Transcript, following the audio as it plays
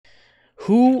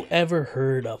Who ever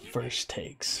heard of first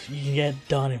takes? You can get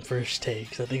done in first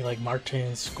takes. I think like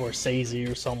Martin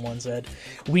Scorsese or someone said,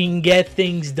 we can get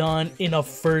things done in a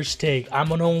first take.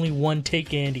 I'm an only one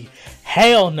take Andy.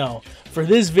 Hell no. For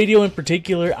this video in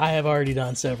particular, I have already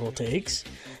done several takes.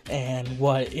 And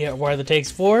what are the takes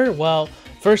for? Well,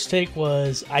 first take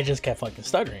was I just kept fucking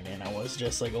stuttering and I was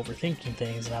just like overthinking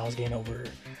things and I was getting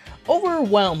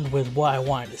overwhelmed with what I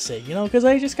wanted to say, you know, because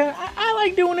I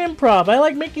like doing improv. I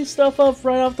like making stuff up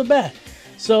right off the bat.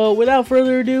 So without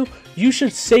further ado, you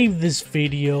should save this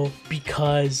video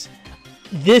because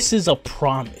this is a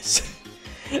promise.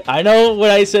 I know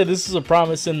when I said this is a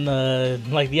promise in the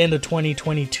end of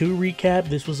 2022 recap,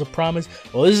 this was a promise.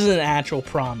 Well, this is an actual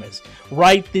promise.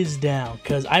 Write this down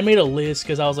because I made a list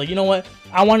because I was like, you know what?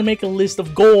 I want to make a list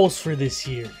of goals for this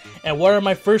year. And what are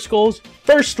my first goals?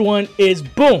 First one is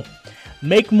boom,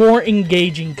 make more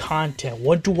engaging content.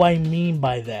 What do I mean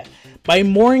by that? By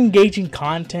more engaging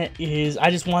content is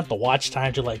I just want the watch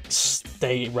time to like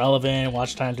stay relevant,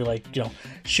 watch time to like, you know,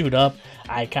 shoot up.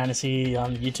 I kind of see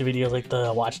on YouTube videos like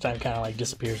the watch time kind of like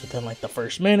disappears within like the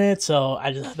first minute. So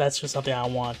that's just something I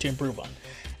want to improve on.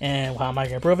 And how am I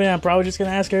gonna improve it? I'm probably just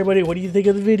gonna ask everybody, what do you think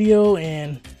of the video?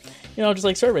 And you know, just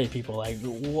like survey people, like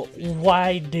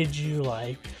why did you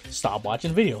like stop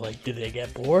watching video? Like, did they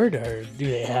get bored or do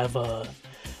they have a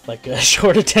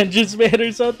short attention span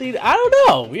or something? I don't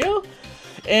know, you know.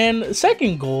 And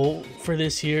second goal for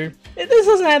this year, this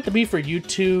doesn't have to be for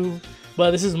YouTube,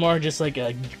 but this is more just like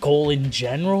a goal in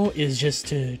general, is just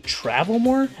to travel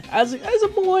more. As a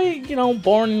boy, you know,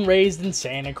 born and raised in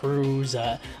Santa Cruz,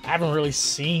 I haven't really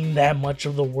seen that much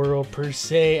of the world per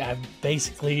se. I've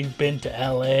basically been to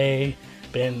LA,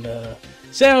 been to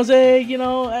San Jose, you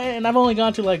know, and I've only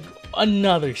gone to like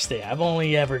another state. I've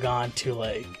only ever gone to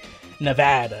like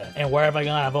Nevada, and where have I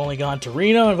gone? I've only gone to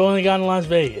Reno, and I've only gone to Las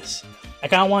Vegas. I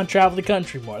kind of want to travel the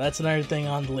country more. That's another thing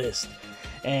on the list.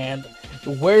 And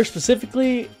where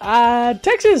specifically?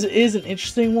 Texas is an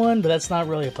interesting one, but that's not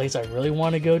really a place I really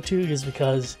want to go to, just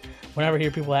because whenever I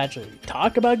hear people actually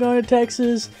talk about going to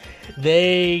Texas,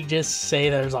 they just say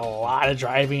there's a lot of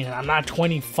driving, and I'm not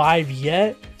 25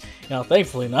 yet. You know,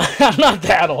 thankfully not. I'm not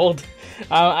that old.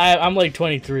 I'm like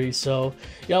 23, so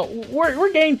you know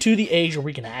we're getting to the age where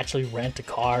we can actually rent a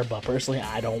car. But personally,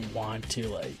 I don't want to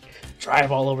like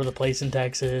drive all over the place in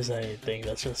Texas. I think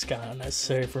that's just kind of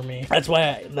unnecessary for me. That's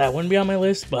why that wouldn't be on my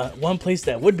list. But one place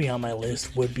that would be on my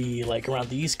list would be like around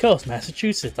the East Coast,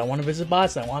 Massachusetts. I want to visit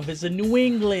Boston. I want to visit New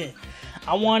England.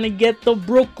 I want to get the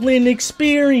Brooklyn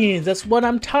experience. That's what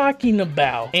I'm talking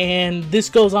about. And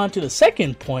this goes on to the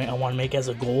second point I want to make as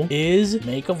a goal, is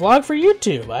make a vlog for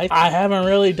YouTube. I haven't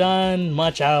really done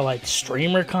much out of like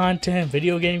streamer content,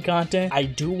 video game content. I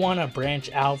do want to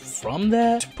branch out from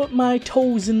that to put my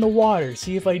toes in the water,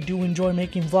 see if I do enjoy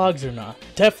making vlogs or not.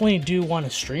 Definitely do want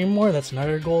to stream more. That's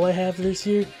another goal I have this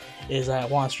year, is I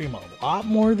want to stream a lot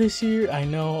more this year. I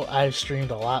know I've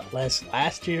streamed a lot less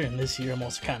last year, and this year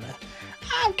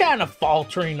I'm kind of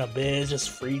faltering a bit. Just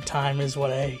free time is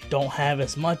what I don't have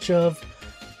as much of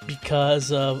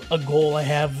because of a goal I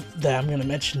have that I'm going to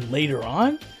mention later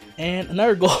on. And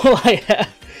another goal I have,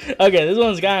 okay, this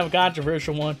one's kind of a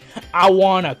controversial one. I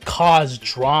want to cause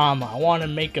drama. I want to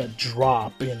make a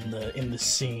drop in the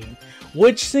scene.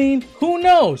 Which scene? Who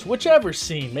knows? Whichever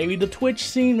scene. Maybe the Twitch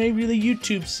scene, maybe the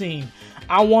YouTube scene.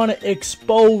 I want to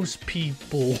expose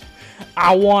people.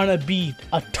 I want to be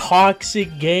a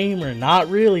toxic gamer. Not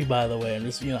really, by the way. I'm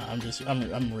riffing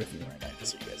right now,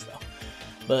 just so you guys know.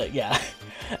 But yeah,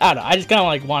 I don't know. I just kind of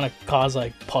like want to cause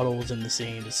like puddles in the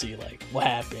scene to see like what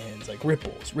happens. Like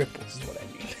ripples is what I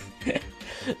mean.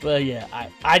 But yeah,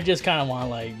 I just kind of want to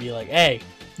like be like, hey,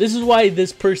 this is why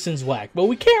this person's whack. But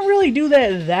we can't really do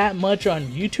that much on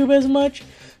YouTube as much.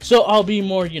 So I'll be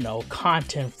more, you know,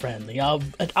 content friendly.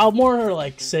 I'll more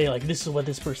like say like this is what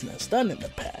this person has done in the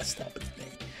past type of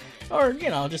thing, or you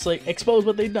know, just like expose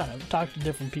what they've done. I've talked to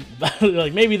different people about it.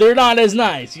 Like maybe they're not as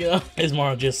nice, you know. It's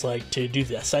more just like to do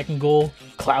that second goal,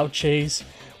 cloud chase.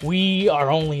 We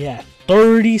are only at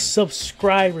 30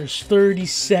 subscribers,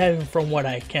 37 from what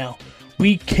I count.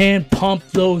 We can pump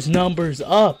those numbers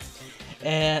up.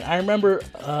 And I remember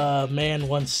a man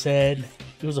once said,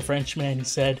 he was a Frenchman, he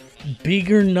said,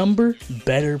 bigger number,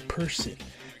 better person.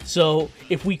 So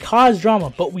if we cause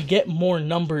drama, but we get more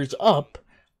numbers up,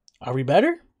 are we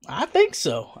better? I think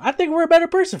so. I think we're a better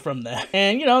person from that.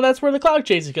 And you know, that's where the cloud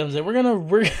chasing comes in. We're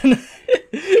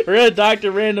gonna talk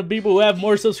to random people who have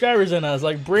more subscribers than us,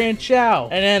 like branch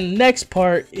out. And then next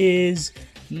part is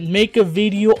make a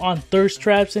video on thirst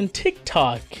traps and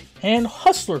TikTok and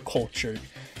hustler culture.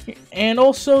 And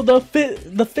also the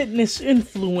fitness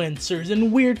influencers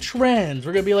and weird trends.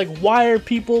 We're gonna be like, why are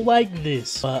people like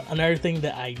this? But another thing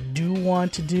that I do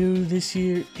want to do this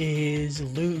year is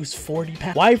lose 40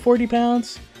 pounds. Why 40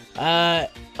 pounds?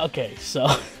 Okay, so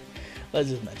let's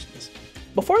just mention this.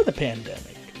 Before the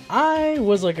pandemic, I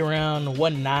was like around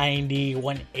 190,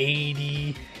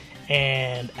 180,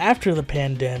 and after the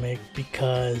pandemic,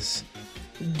 because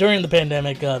during the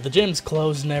pandemic, the gyms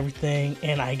closed and everything,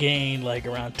 and I gained like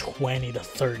around 20 to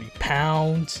 30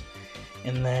 pounds.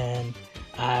 And then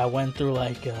I went through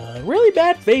like a really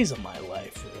bad phase of my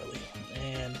life, really.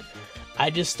 And I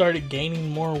just started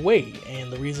gaining more weight.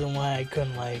 And the reason why I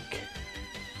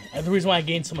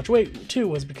gained so much weight too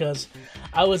was because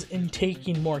I was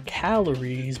intaking more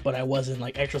calories, but I wasn't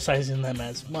like exercising them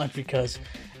as much, because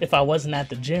if I wasn't at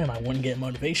the gym, I wouldn't get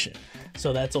motivation.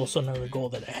 So that's also another goal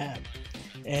that I have.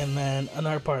 And then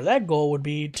another part of that goal would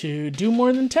be to do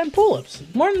more than 10 pull-ups.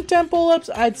 More than 10 pull-ups,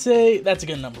 I'd say that's a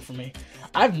good number for me.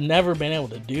 I've never been able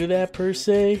to do that per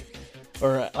se,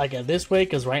 or like at this weight,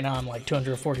 because right now I'm like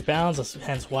 240 pounds. That's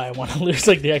hence why I want to lose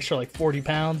like the extra like 40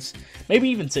 pounds, maybe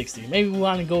even 60. Maybe we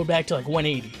want to go back to like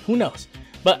 180. Who knows?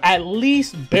 But at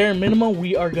least bare minimum,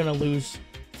 we are gonna lose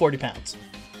 40 pounds.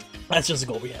 That's just a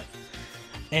goal we have.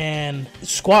 And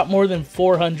squat more than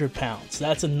 400 pounds.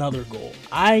 That's another goal.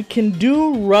 I can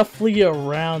do roughly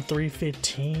around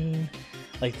 315,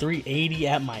 like 380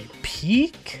 at my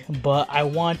peak, but I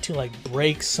want to like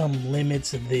break some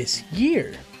limits this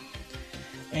year.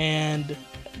 And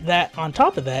that on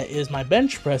top of that is my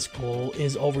bench press goal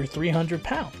is over 300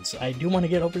 pounds. I do want to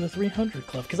get over the 300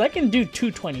 club, because I can do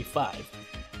 225.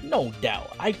 No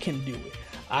doubt, I can do it.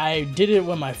 I did it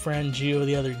with my friend Gio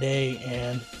the other day,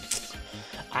 and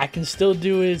I can still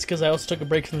do it. It's because I also took a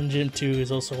break from the gym too.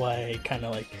 Is also why I kind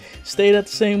of like stayed at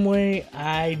the same way.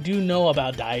 I do know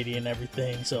about dieting and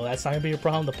everything, so that's not gonna be a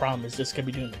problem. The problem is just gonna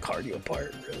be doing the cardio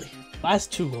part, really.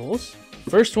 Last two goals.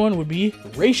 First one would be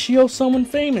ratio someone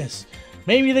famous.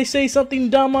 Maybe they say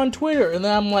something dumb on Twitter, and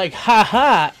then I'm like,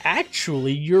 haha,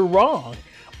 actually you're wrong.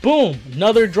 Boom,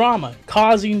 another drama,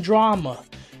 causing drama.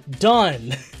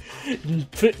 Done.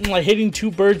 Like hitting two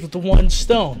birds with the one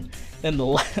stone. Then the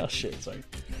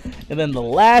And then the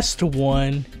last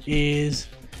one is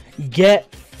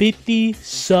get 50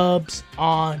 subs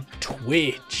on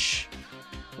Twitch.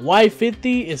 Why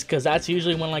 50? Is because that's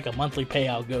usually when like a monthly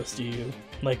payout goes to you.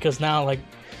 Like, because now like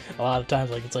a lot of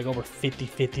times like it's like over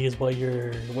 50 is what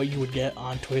you would get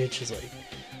on Twitch. Is like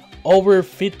over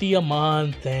 50 a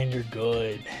month and you're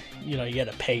good. You know, you get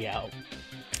a payout.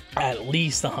 At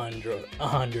least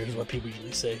 100 is what people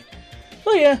usually say.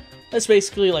 So yeah, that's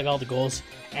basically like all the goals.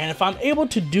 And if I'm able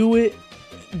to do it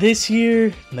this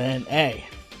year, then hey,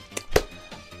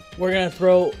 we're gonna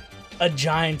throw a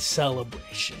giant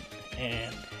celebration.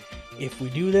 And if we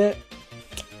do that,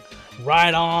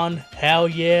 right on, hell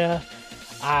yeah.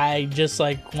 I just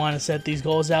like want to set these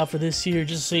goals out for this year,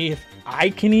 just to see if I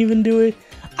can even do it.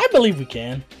 I believe we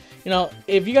can. You know,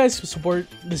 if you guys support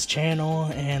this channel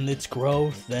and its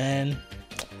growth, then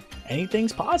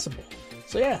anything's possible.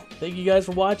 So yeah, thank you guys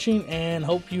for watching, and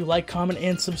hope you like, comment,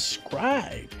 and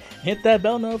subscribe. Hit that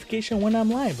bell notification when I'm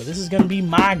live. But this is going to be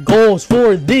my goals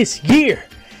for this year.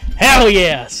 Hell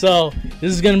yeah. So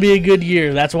this is going to be a good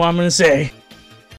year. That's what I'm going to say.